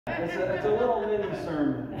It's a little mini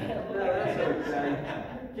sermon. No, that's okay.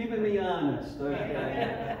 Keeping me honest,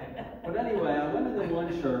 okay. But anyway, I went into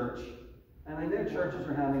one church, and I know churches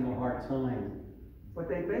are having a hard time, but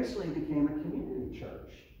they basically became a community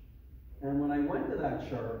church. And when I went to that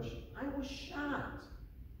church, I was shocked.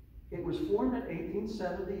 It was formed in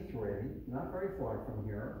 1873, not very far from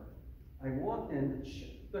here. I walked in,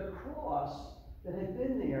 the cross that had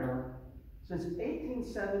been there since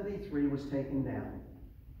 1873 was taken down.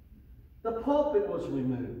 The pulpit was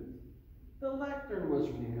removed. The lectern was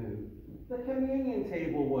removed. The communion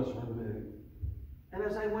table was removed. And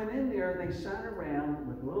as I went in there, they sat around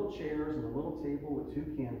with little chairs and a little table with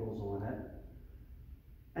 2 candles on it.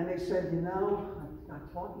 And they said, you know, I'm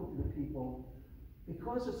talking to the people,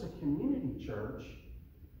 because it's a community church,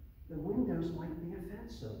 the windows might be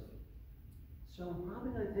offensive. So I'm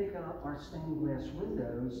probably going to take out our stained glass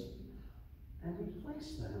windows and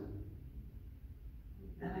replace them.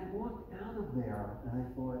 And I walked out of there and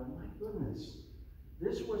I thought, my goodness,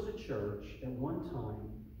 this was a church at one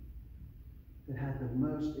time that had the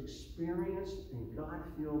most experienced and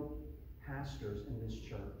God-filled pastors in this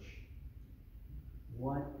church.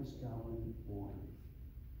 What is going on?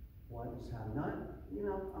 What is happening?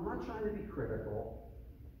 I'm not trying to be critical.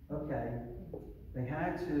 Okay, they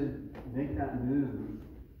had to make that move.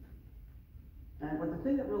 But the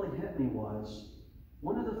thing that really hit me was,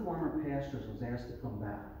 one of the former pastors was asked to come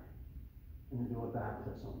back and to do a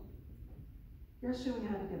baptism. Guess who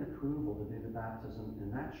had to get approval to do the baptism in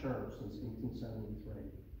that church since 1873?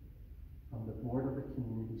 From the board of the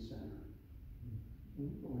community center. Can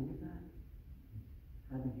you believe that?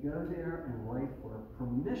 Had to go there and write for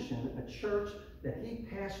permission. A church that he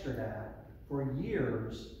pastored at for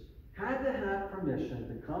years had to have permission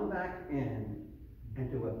to come back in and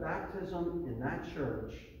do a baptism in that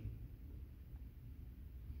church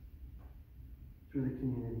through the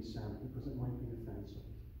community center because it might be offensive.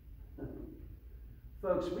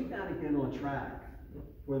 Folks, we got to get on track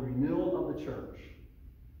for the renewal of the church.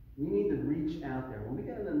 We need to reach out there. When we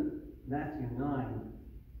get into Matthew 9,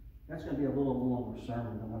 that's going to be a little longer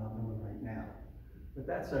sermon than what I'm doing right now. But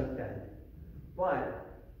that's okay.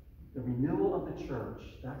 But the renewal of the church,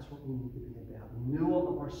 that's what we need to be about. Renewal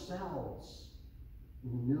of ourselves.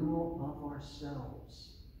 Renewal of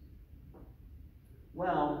ourselves.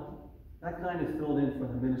 Well, that kind of filled in for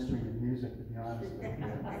the ministry of music, to be honest with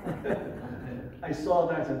you. I saw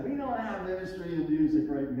that and said, we don't have ministry of music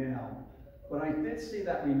right now. But I did see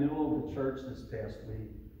that renewal of the church this past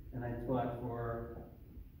week. And I thought, for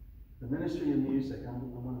the ministry of music, I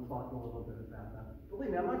want to talk a little bit about that.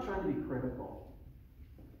 Believe me, I'm not trying to be critical.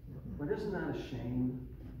 But isn't that a shame,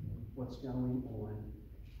 what's going on,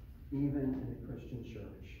 even in the Christian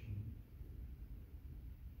church?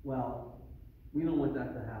 Well, we don't want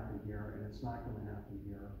that to happen here, and it's not going to happen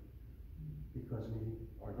here, because we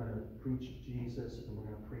are going to preach Jesus, and we're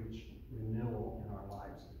going to preach renewal in our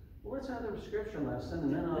lives. Well, let's have the scripture lesson,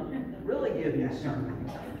 and then I'll really give you something.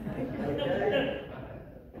 Okay?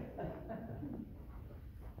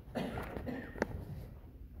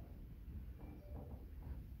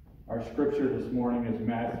 Our scripture this morning is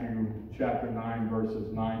Matthew chapter 9,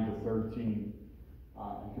 verses 9 to 13.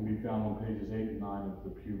 It can be found on pages 8 and 9 of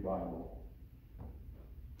the Pew Bible.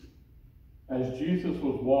 As Jesus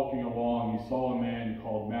was walking along, he saw a man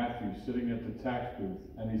called Matthew sitting at the tax booth,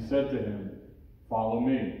 and he said to him, "Follow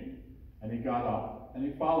me." And he got up, and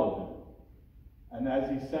he followed him. And as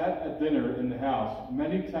he sat at dinner in the house,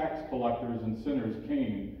 many tax collectors and sinners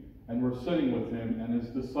came and were sitting with him and his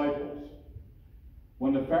disciples.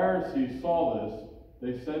 When the Pharisees saw this,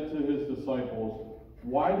 they said to his disciples,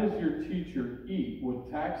 "Why does your teacher eat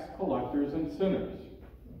with tax collectors and sinners?"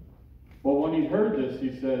 But when he heard this,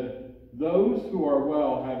 he said, "Those who are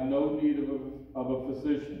well have no need of a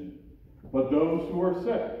physician, but those who are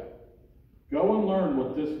sick. Go and learn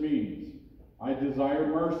what this means. I desire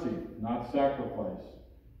mercy, not sacrifice,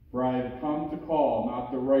 for I have come to call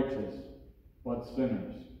not the righteous, but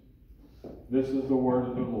sinners." This is the word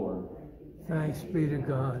of the Lord. Thanks be to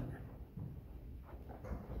God.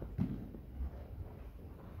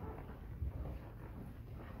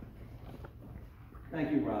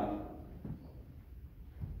 Thank you, Rob.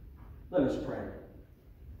 Let us pray.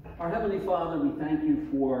 Our Heavenly Father, we thank you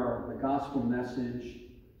for the gospel message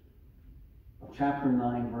of chapter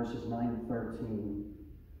 9, verses 9 and 13.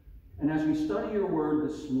 And as we study your word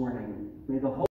this morning, may the Holy